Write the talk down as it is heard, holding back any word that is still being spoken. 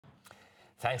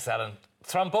Thanks, Alan.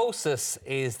 Thrombosis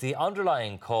is the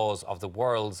underlying cause of the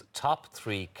world's top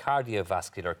 3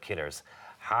 cardiovascular killers: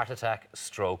 heart attack,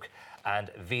 stroke and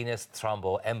venous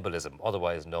thromboembolism,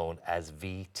 otherwise known as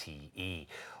VTE.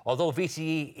 Although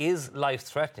VTE is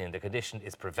life-threatening, the condition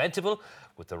is preventable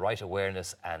with the right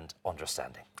awareness and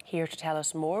understanding. Here to tell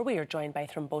us more, we are joined by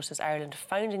Thrombosis Ireland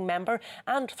founding member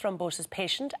and Thrombosis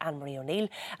Patient Anne-Marie O'Neill,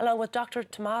 along with Dr.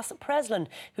 Tomás Breslin,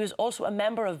 who is also a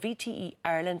member of VTE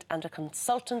Ireland and a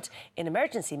consultant in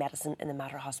emergency medicine in the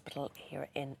Mater Hospital here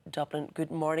in Dublin.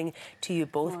 Good morning to you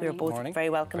both. We are both very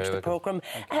welcome to the programme.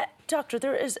 Doctor,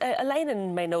 there is a line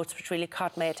in my notes which really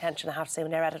caught my attention, I have to say,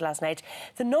 when I read it last night.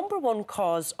 The #1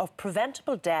 cause of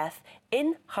preventable death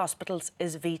in hospitals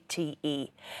is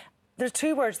VTE. There's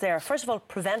 2 words there. First of all,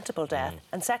 preventable death,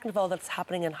 and second of all, that's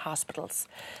happening in hospitals.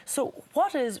 So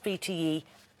what is VTE?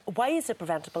 Why is it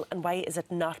preventable, and why is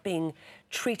it not being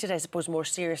treated, I suppose, more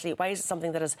seriously? Why is it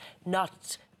something that is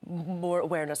not more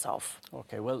awareness of?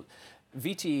 OK, well,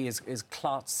 VTE is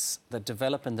clots that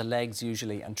develop in the legs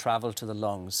usually and travel to the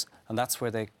lungs, and that's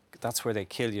where they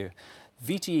kill you.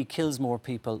 VTE kills more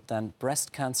people than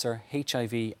breast cancer,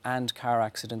 HIV and car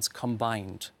accidents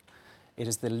combined. It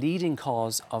is the leading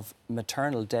cause of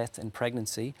maternal death in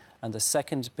pregnancy and the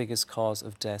second biggest cause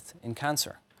of death in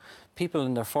cancer. People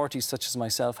in their 40s, such as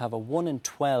myself, have a 1 in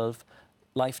 12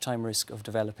 lifetime risk of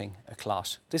developing a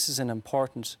clot. This is an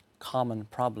important, common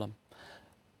problem.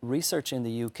 Research in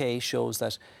the UK shows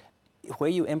that where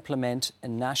you implement a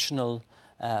national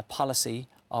policy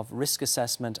of risk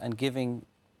assessment and giving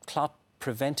clot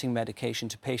preventing medication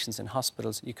to patients in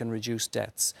hospitals, you can reduce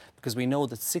deaths, because we know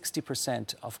that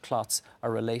 60% of clots are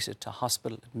related to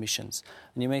hospital admissions.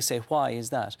 And you may say, why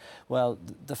is that? Well,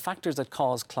 the factors that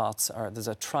cause clots are, there's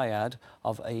a triad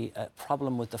of a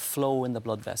problem with the flow in the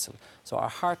blood vessel. So our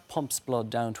heart pumps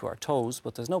blood down to our toes,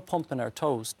 but there's no pump in our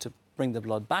toes to bring the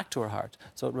blood back to our heart.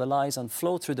 So it relies on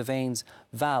flow through the veins,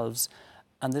 valves,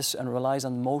 and relies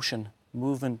on motion,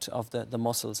 movement of the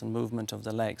muscles and movement of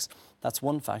the legs. That's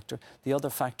one factor. The other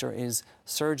factor is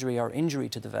surgery or injury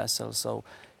to the vessel. So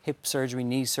hip surgery,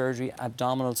 knee surgery,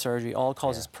 abdominal surgery, all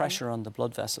causes pressure on the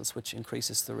blood vessels, which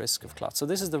increases the risk of clots. So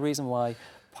this is the reason why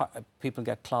people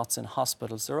get clots in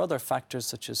hospitals. There are other factors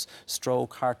such as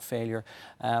stroke, heart failure.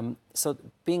 So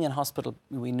being in hospital,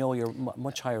 we know you're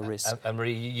much higher risk. And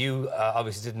Marie, you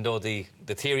obviously didn't know the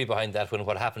theory behind that when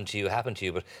what happened to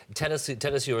you, but tell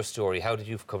us your story. How did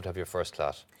you come to have your first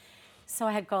clot? So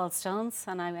I had gallstones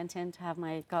and I went in to have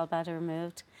my gallbladder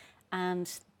removed, and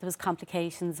there was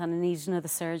complications and I needed another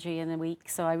surgery in a week.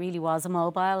 So I really was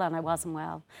immobile and I wasn't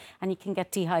well. And you can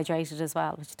get dehydrated as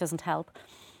well, which doesn't help.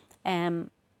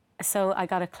 So I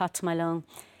got a clot to my lung.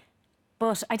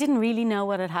 But I didn't really know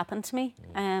what had happened to me.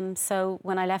 So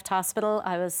when I left hospital,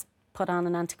 I was put on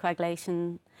an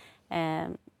anticoagulation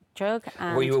drug.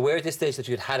 And were you aware at this stage that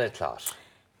you'd had a clot?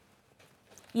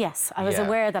 Yes, I was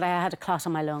aware that I had a clot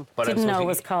on my lung. But didn't know it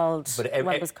was called, what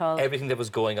it was called. Everything that was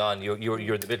going on, you're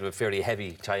in the middle of a fairly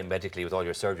heavy time medically with all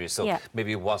your surgeries, so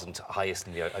maybe it wasn't highest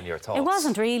on your thoughts. It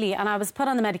wasn't really, and I was put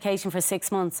on the medication for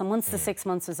 6 months, and once the 6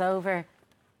 months was over,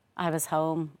 I was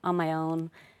home on my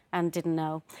own and didn't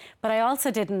know. But I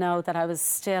also didn't know that I was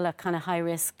still at kind of high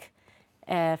risk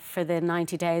for the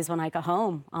 90 days when I got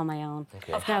home on my own.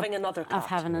 Of having another clot. Of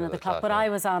having another clot. But I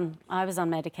was on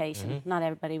medication. Not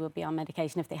everybody would be on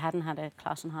medication if they hadn't had a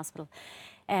clot in hospital.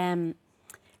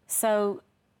 So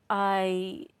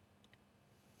the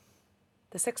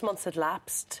 6 months had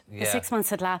lapsed. The 6 months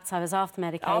had lapsed. I was off the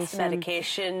medication. Off the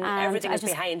medication. Everything is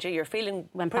behind you. You're feeling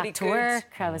went pretty back to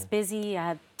work. I was busy. I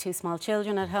had 2 small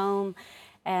children at home.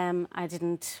 I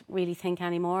didn't really think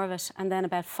any more of it. And then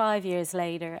about 5 years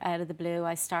later, out of the blue,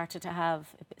 I started to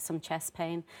have some chest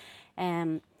pain.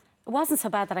 It wasn't so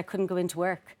bad that I couldn't go into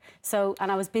work.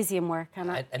 And I was busy in work.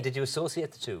 And did you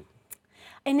associate the two?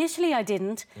 Initially, I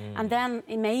didn't. And then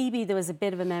maybe there was a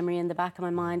bit of a memory in the back of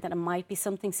my mind that it might be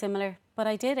something similar. But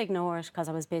I did ignore it because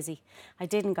I was busy. I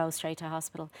didn't go straight to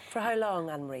hospital. For how long,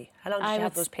 Anne-Marie? How long did you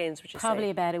have those pains, would you say? Probably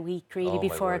about a week, really,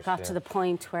 before it got to the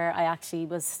point where I actually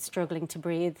was struggling to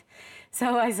breathe.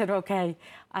 So I said, OK,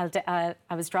 I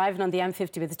was driving on the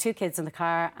M50 with the 2 kids in the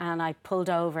car, and I pulled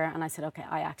over and I said, OK,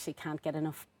 I actually can't get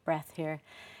enough breath here.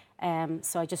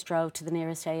 So I just drove to the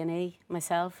nearest A&E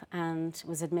myself and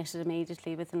was admitted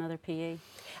immediately with another PE.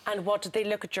 And what did they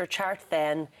look at your chart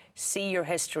then, see your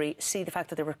history, see the fact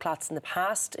that there were clots in the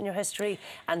past in your history,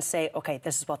 and say, OK,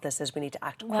 this is what this is, we need to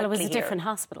act quickly Well, it was a here. different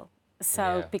hospital.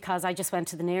 So because I just went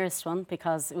to the nearest one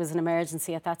because it was an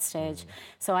emergency at that stage.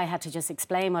 So I had to just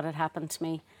explain what had happened to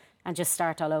me and just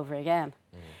start all over again.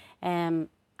 And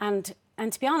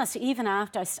And to be honest, even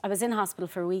after, I was in hospital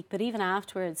for a week, but even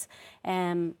afterwards,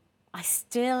 I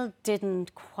still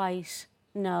didn't quite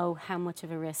know how much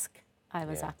of a risk I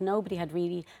was at. Nobody had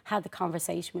really had the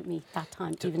conversation with me that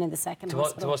time, even in the second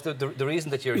hospital. The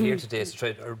reason that you're here today is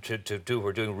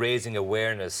we're doing raising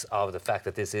awareness of the fact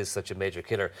that this is such a major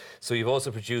killer. So you've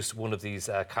also produced one of these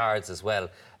cards as well.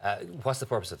 What's the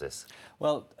purpose of this?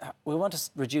 Well, we want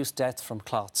to reduce death from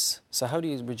clots. So how do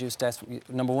you reduce death?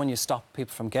 Number one, you stop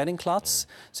people from getting clots.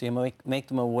 So you make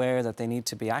them aware that they need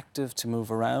to be active to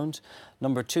move around.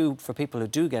 Number two, for people who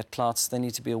do get clots, they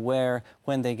need to be aware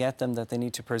when they get them that they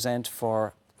need to present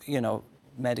for,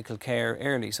 medical care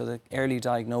early. So the early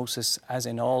diagnosis, as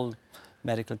in all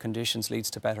medical conditions,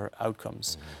 leads to better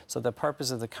outcomes. So the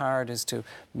purpose of the card is to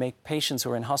make patients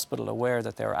who are in hospital aware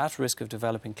that they're at risk of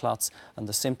developing clots and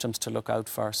the symptoms to look out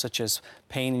for, such as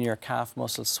pain in your calf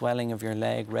muscle, swelling of your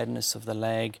leg, redness of the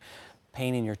leg,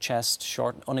 pain in your chest,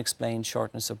 unexplained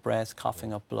shortness of breath,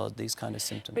 coughing up blood, these kind of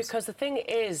symptoms. Because the thing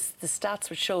is, the stats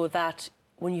would show that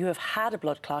when you have had a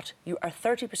blood clot, you are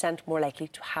 30% more likely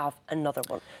to have another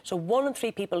one. So 1 in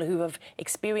 3 people who have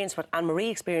experienced what Anne-Marie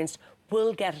experienced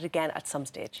will get it again at some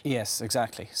stage. Yes,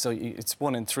 exactly. So it's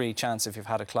 1 in 3 chance if you've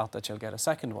had a clot that you'll get a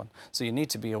second one. So you need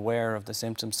to be aware of the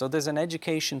symptoms. So there's an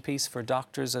education piece for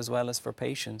doctors as well as for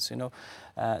patients,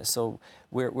 So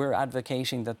we're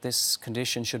advocating that this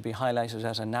condition should be highlighted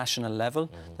at a national level,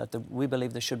 we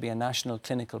believe there should be a national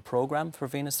clinical programme for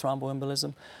venous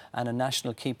thromboembolism and a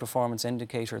national key performance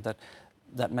indicator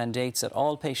that mandates that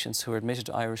all patients who are admitted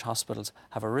to Irish hospitals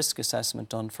have a risk assessment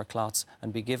done for clots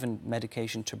and be given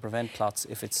medication to prevent clots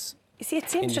if it's You see, it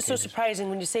seems just so surprising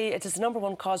when you say it is the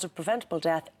 #1 cause of preventable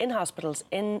death in hospitals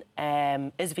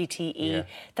is VTE,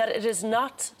 that it is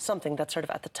not something that's sort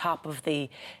of at the top of the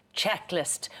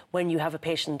checklist when you have a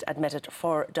patient admitted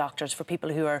for doctors, for people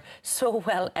who are so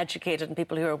well educated and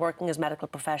people who are working as medical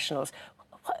professionals.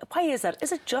 Why is that?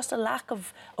 Is it just a lack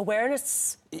of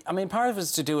awareness? I mean, part of it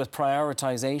is to do with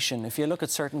prioritisation. If you look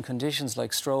at certain conditions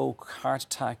like stroke, heart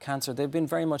attack, cancer, they've been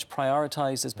very much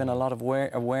prioritised. There's been a lot of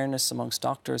awareness amongst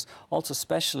doctors, also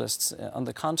specialists. On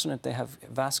the continent, they have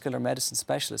vascular medicine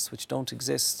specialists, which don't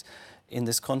exist in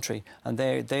this country, and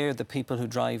they're the people who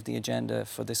drive the agenda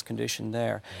for this condition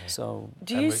there. So,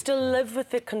 do you still live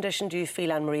with the condition, do you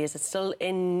feel, Anne-Marie? Is it still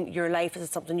in your life? Is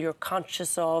it something you're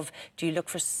conscious of? Do you look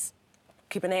for...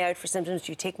 keep an eye out for symptoms?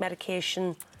 Do you take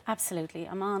medication? Absolutely.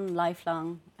 I'm on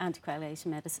lifelong anticoagulation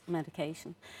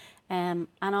medication. And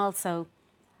also,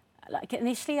 like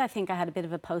initially, I think I had a bit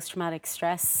of a post-traumatic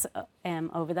stress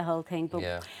over the whole thing. But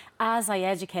as I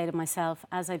educated myself,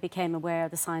 as I became aware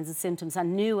of the signs and symptoms, I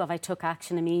knew if I took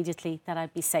action immediately that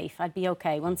I'd be safe. I'd be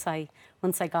okay once I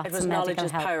got some medical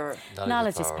help. Power.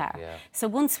 Knowledge is power. Yeah. So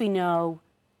once we know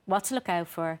what to look out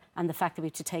for and the fact that we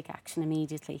have to take action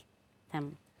immediately,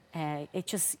 then it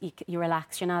just, you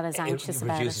relax, you're not as anxious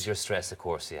about it. It reduces your stress, of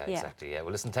course, exactly.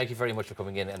 Well, listen, thank you very much for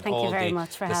coming in and thank all you very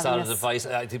much for the having solid us. advice.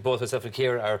 I think both myself and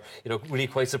Ciara are, really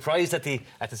quite surprised at the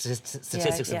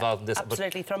statistics involved in this.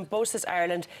 Absolutely. Thrombosis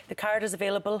Ireland. The card is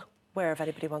available where if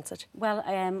anybody wants it. Well,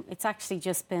 it's actually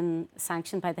just been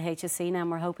sanctioned by the HSE now,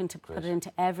 and we're hoping to put it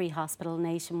into every hospital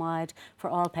nationwide for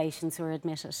all patients who are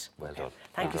admitted. Well done.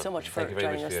 Thank you so much for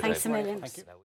joining us. Thanks a million.